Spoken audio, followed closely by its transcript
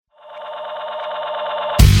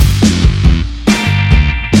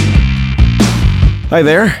Hi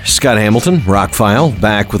there, Scott Hamilton, Rockfile,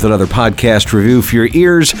 back with another podcast review for your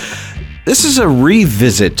ears. This is a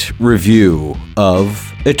revisit review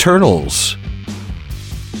of Eternals.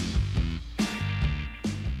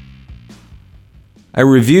 I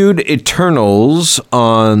reviewed Eternals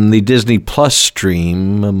on the Disney Plus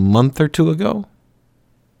stream a month or two ago.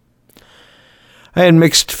 I had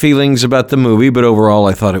mixed feelings about the movie, but overall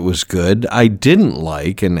I thought it was good. I didn't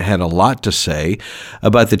like and had a lot to say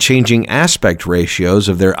about the changing aspect ratios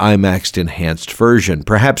of their IMAX enhanced version.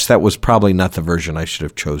 Perhaps that was probably not the version I should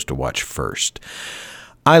have chose to watch first.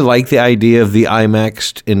 I like the idea of the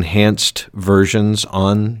IMAX enhanced versions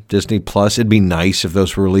on Disney Plus. It'd be nice if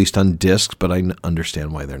those were released on discs, but I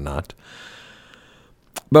understand why they're not.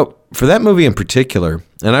 But for that movie in particular,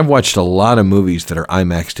 and I've watched a lot of movies that are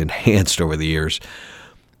IMAX enhanced over the years,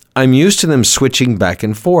 I'm used to them switching back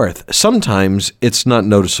and forth. Sometimes it's not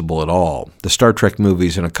noticeable at all. The Star Trek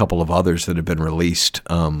movies and a couple of others that have been released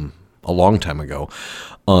a long time ago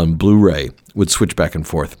on Blu-ray would switch back and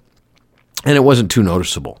forth. And it wasn't too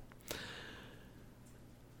noticeable.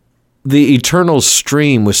 The Eternals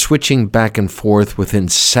stream was switching back and forth within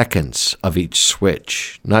seconds of each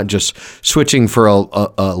switch, not just switching for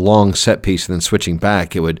a long set piece and then switching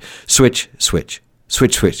back. It would switch.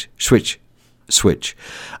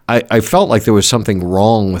 I felt like there was something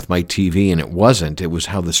wrong with my TV, and it wasn't. It was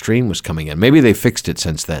how the stream was coming in. Maybe they fixed it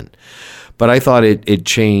since then. But I thought it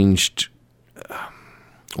changed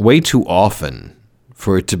way too often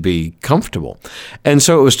for it to be comfortable. And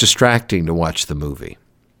so it was distracting to watch the movie.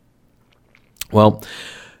 Well,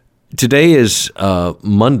 today is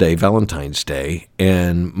Monday, Valentine's Day,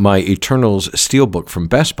 and my Eternals Steelbook from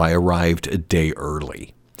Best Buy arrived a day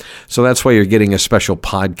early. So that's why you're getting a special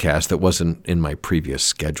podcast that wasn't in my previous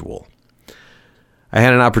schedule. I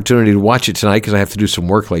had an opportunity to watch it tonight because I have to do some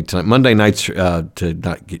work late tonight. Monday nights, to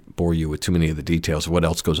not bore you with too many of the details of what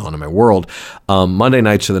else goes on in my world, Monday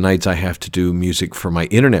nights are the nights I have to do music for my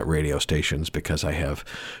internet radio stations because I have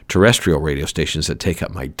terrestrial radio stations that take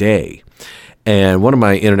up my day. And one of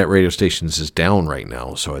my internet radio stations is down right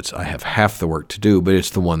now, so I have half the work to do, but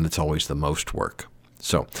it's the one that's always the most work.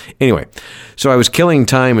 So anyway, I was killing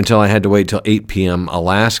time until I had to wait till 8 p.m.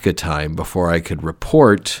 Alaska time before I could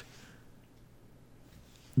report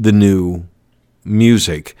the new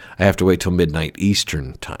music. I have to wait till midnight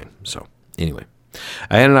Eastern time. So anyway,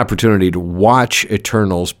 I had an opportunity to watch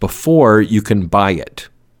Eternals before you can buy it.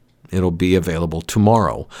 It'll be available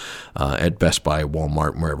tomorrow at Best Buy,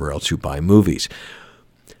 Walmart, and wherever else you buy movies.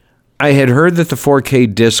 I had heard that the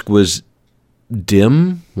 4K disc was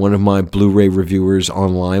dim. One of my Blu-ray reviewers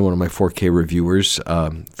online, one of my 4K reviewers,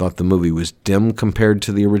 thought the movie was dim compared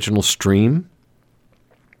to the original stream.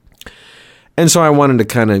 And so I wanted to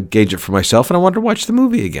kind of gauge it for myself, and I wanted to watch the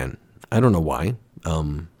movie again. I don't know why.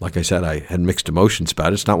 Like I said, I had mixed emotions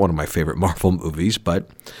about it. It's not one of my favorite Marvel movies, but...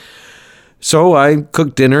 So I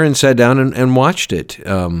cooked dinner and sat down and watched it.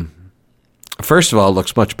 First of all, it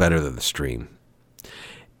looks much better than the stream.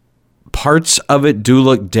 Parts of it do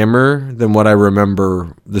look dimmer than what I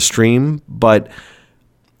remember the stream, but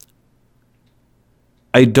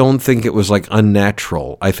I don't think it was like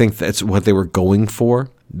unnatural. I think that's what they were going for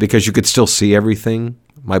because you could still see everything.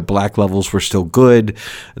 My black levels were still good.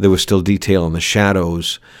 There was still detail in the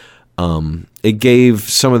shadows. It gave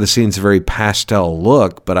some of the scenes a very pastel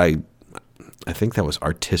look, but I think that was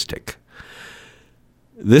artistic.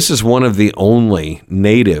 This is one of the only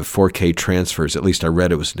native 4K transfers, at least I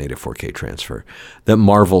read it was a native 4K transfer, that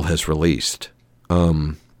Marvel has released.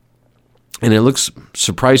 And it looks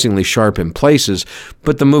surprisingly sharp in places,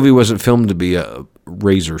 but the movie wasn't filmed to be a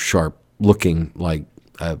razor sharp looking like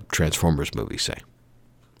a Transformers movie, say.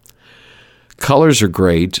 Colors are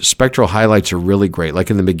great. Spectral highlights are really great.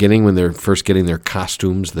 Like in the beginning when they're first getting their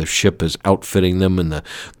costumes, the ship is outfitting them and the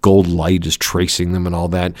gold light is tracing them and all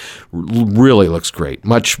that. Really looks great.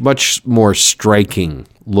 Much more striking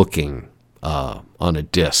looking on a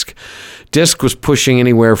disc. Disc was pushing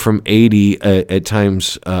anywhere from 80 at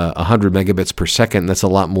times 100 megabits per second. That's a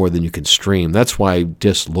lot more than you can stream. That's why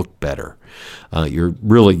discs look better. You're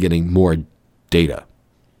really getting more data.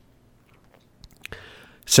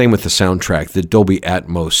 Same with the soundtrack, the Dolby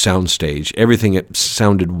Atmos soundstage. Everything it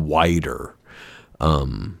sounded wider,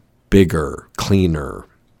 bigger, cleaner.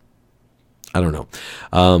 I don't know.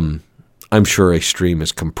 I'm sure a stream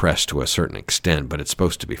is compressed to a certain extent, but it's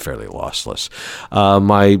supposed to be fairly lossless.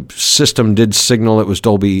 My system did signal it was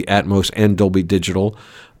Dolby Atmos and Dolby Digital,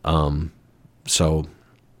 so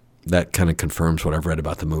that kind of confirms what I've read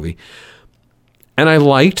about the movie. And I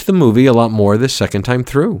liked the movie a lot more the second time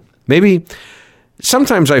through. Maybe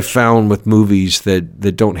sometimes I've found with movies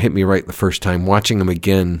that don't hit me right the first time, watching them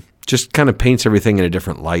again just kind of paints everything in a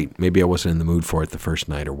different light. Maybe I wasn't in the mood for it the first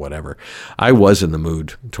night or whatever. I was in the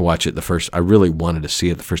mood to watch it I really wanted to see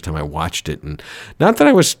it the first time I watched it. And not that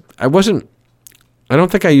I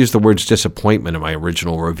don't think I used the words disappointment in my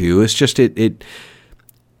original review. It's just it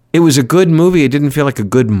was a good movie. It didn't feel like a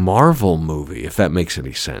good Marvel movie, if that makes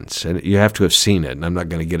any sense. And you have to have seen it, and I'm not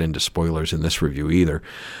going to get into spoilers in this review either.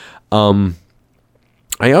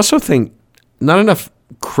 I also think not enough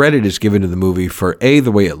credit is given to the movie for A,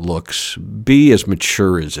 the way it looks, B, as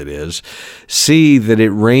mature as it is, C, that it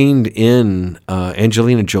reined in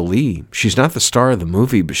Angelina Jolie. She's not the star of the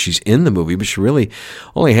movie, but she's in the movie, but she really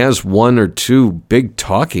only has one or two big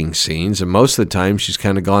talking scenes, and most of the time she's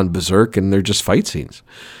kind of gone berserk and they're just fight scenes.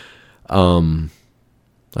 I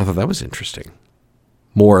thought that was interesting.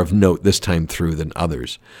 More of note this time through than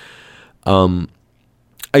others.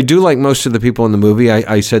 I do like most of the people in the movie.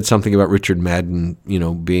 I said something about Richard Madden,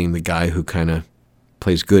 being the guy who kind of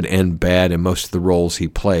plays good and bad in most of the roles he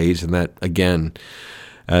plays. And that, again,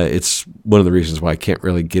 it's one of the reasons why I can't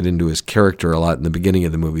really get into his character a lot in the beginning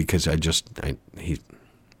of the movie, because the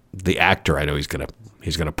actor, I know he's gonna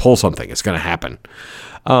pull something. It's gonna happen.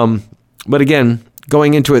 But again,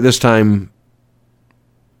 going into it this time,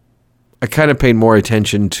 I kind of paid more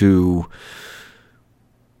attention to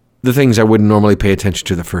the things I wouldn't normally pay attention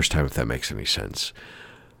to the first time, if that makes any sense.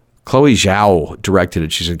 Chloe Zhao directed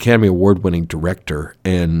it. She's an Academy Award-winning director,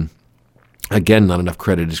 and again, not enough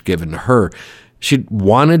credit is given to her. She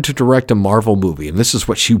wanted to direct a Marvel movie, and this is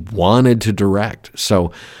what she wanted to direct.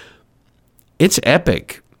 So it's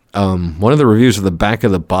epic. One of the reviews of the back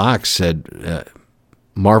of the box said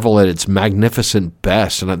Marvel at its magnificent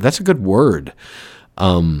best, and that's a good word.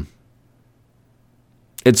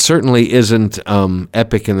 It certainly isn't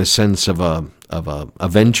epic in the sense of a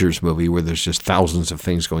Avengers movie where there's just thousands of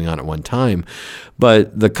things going on at one time,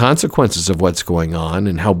 but the consequences of what's going on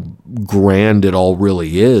and how grand it all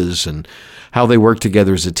really is, and how they work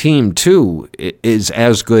together as a team too, is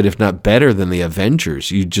as good, if not better, than the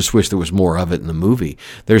Avengers. You just wish there was more of it in the movie.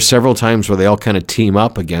 There's several times where they all kind of team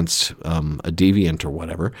up against a deviant or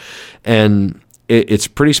whatever, and it's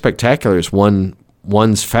pretty spectacular. It's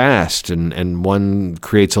one's fast, and one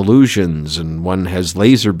creates illusions, and one has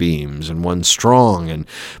laser beams, and one's strong, and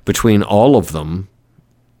between all of them,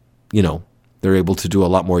 they're able to do a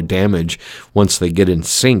lot more damage once they get in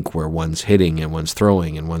sync, where one's hitting and one's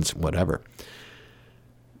throwing and one's whatever.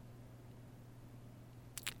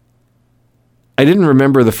 I didn't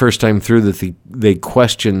remember the first time through that they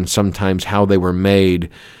questioned sometimes how they were made.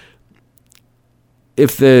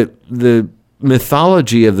 If the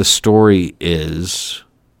mythology of the story is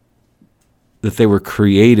that they were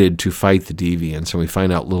created to fight the deviants, and we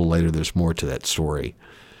find out a little later there's more to that story,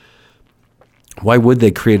 why would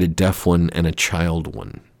they create a deaf one and a child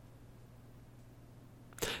one?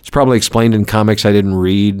 It's probably explained in comics I didn't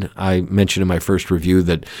read. I mentioned in my first review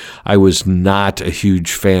that I was not a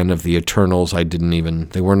huge fan of the Eternals.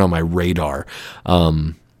 They weren't on my radar.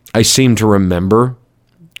 I seem to remember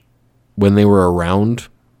when they were around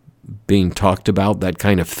being talked about, that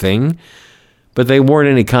kind of thing, but they weren't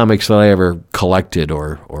any comics that I ever collected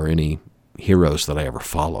or any heroes that I ever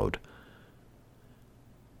followed.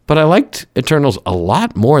 But I liked Eternals a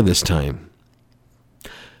lot more this time.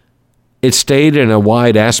 It stayed in a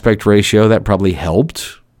wide aspect ratio. That probably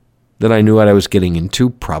helped. That I knew what I was getting into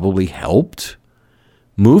probably helped.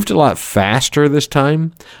 Moved a lot faster this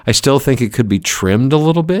time. I still think it could be trimmed a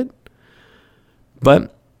little bit,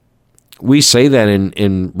 but we say that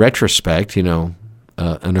in retrospect. An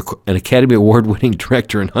Academy Award-winning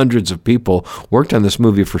director and hundreds of people worked on this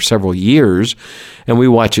movie for several years, and we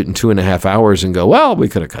watch it in 2.5 hours and go, well, we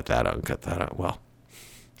could have cut that out and cut that out. Well,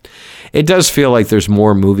 it does feel like there's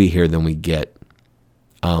more movie here than we get.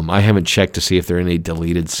 I haven't checked to see if there are any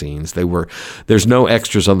deleted scenes. There's no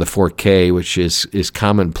extras on the 4K, which is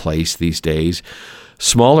commonplace these days.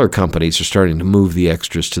 Smaller companies are starting to move the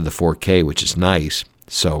extras to the 4K, which is nice.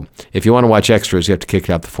 So if you want to watch extras, you have to kick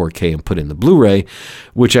out the 4K and put in the Blu-ray,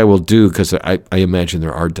 which I will do because I imagine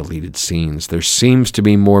there are deleted scenes. There seems to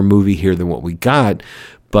be more movie here than what we got,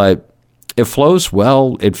 but it flows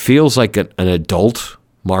well. It feels like an adult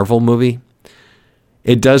Marvel movie.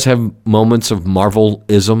 It does have moments of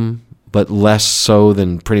Marvel-ism, but less so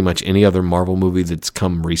than pretty much any other Marvel movie that's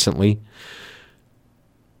come recently.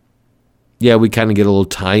 Yeah, we kind of get a little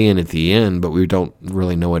tie-in at the end, but we don't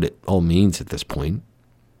really know what it all means at this point.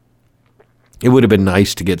 It would have been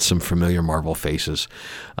nice to get some familiar Marvel faces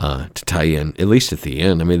to tie in, at least at the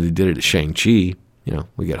end. I mean, they did it at Shang-Chi.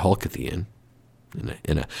 We get Hulk at the end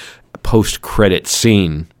in a post-credit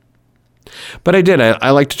scene. But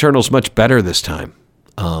I liked Eternals much better this time.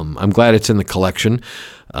 I'm glad it's in the collection.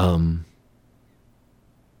 Glad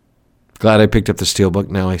I picked up the Steelbook.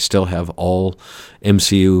 Now I still have all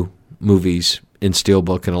MCU movies in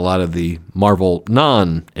Steelbook, and a lot of the Marvel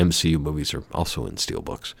non-MCU movies are also in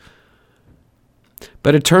Steelbooks.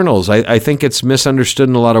 But Eternals, I think it's misunderstood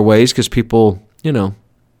in a lot of ways because people,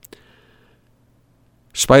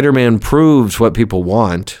 Spider-Man proves what people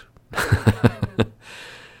want.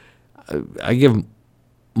 I give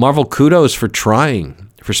Marvel kudos for trying,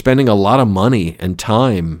 for spending a lot of money and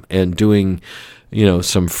time and doing,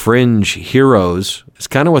 some fringe heroes. It's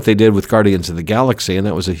kind of what they did with Guardians of the Galaxy, and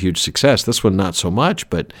that was a huge success. This one, not so much,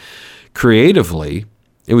 but creatively,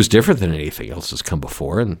 it was different than anything else that's come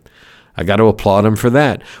before, and I got to applaud them for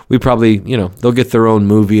that. We probably, they'll get their own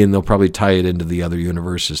movie, and they'll probably tie it into the other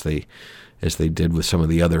universe as they did with some of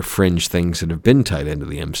the other fringe things that have been tied into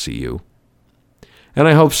the MCU. And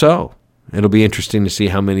I hope so. It'll be interesting to see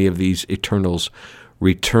how many of these Eternals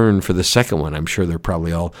return for the second one. I'm sure they're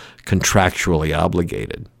probably all contractually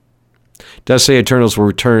obligated. It does say Eternals will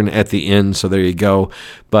return at the end, so there you go.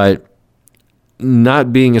 But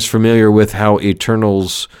not being as familiar with how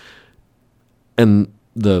Eternals and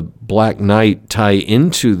the Black Knight tie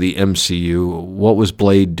into the MCU, what was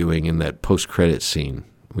Blade doing in that post-credit scene?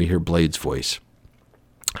 We hear Blade's voice.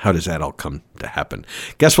 How does that all come to happen?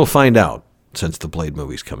 Guess we'll find out since the Blade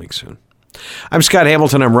movie's coming soon. I'm Scott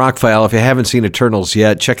Hamilton. I'm Rockfile. If you haven't seen Eternals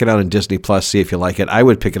yet, check it out on Disney Plus. See if you like it. I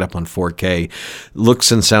would pick it up on 4K.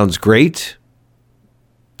 Looks and sounds great.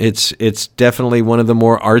 It's definitely one of the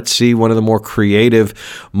more artsy, one of the more creative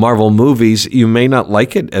Marvel movies. You may not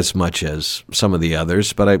like it as much as some of the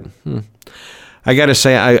others, but I got to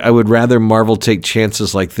say, I would rather Marvel take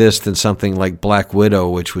chances like this than something like Black Widow,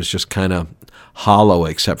 which was just kind of hollow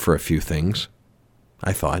except for a few things,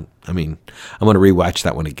 I thought. I'm going to rewatch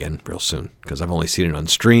that one again real soon because I've only seen it on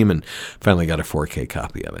stream and finally got a 4K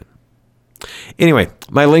copy of it. Anyway,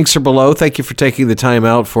 my links are below. Thank you for taking the time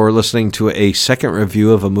out for listening to a second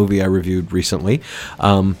review of a movie I reviewed recently.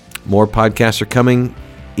 More podcasts are coming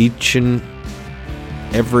each and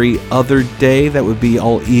every other day. That would be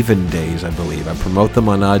all even days, I believe. I promote them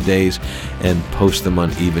on odd days and post them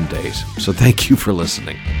on even days. So thank you for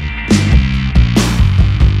listening.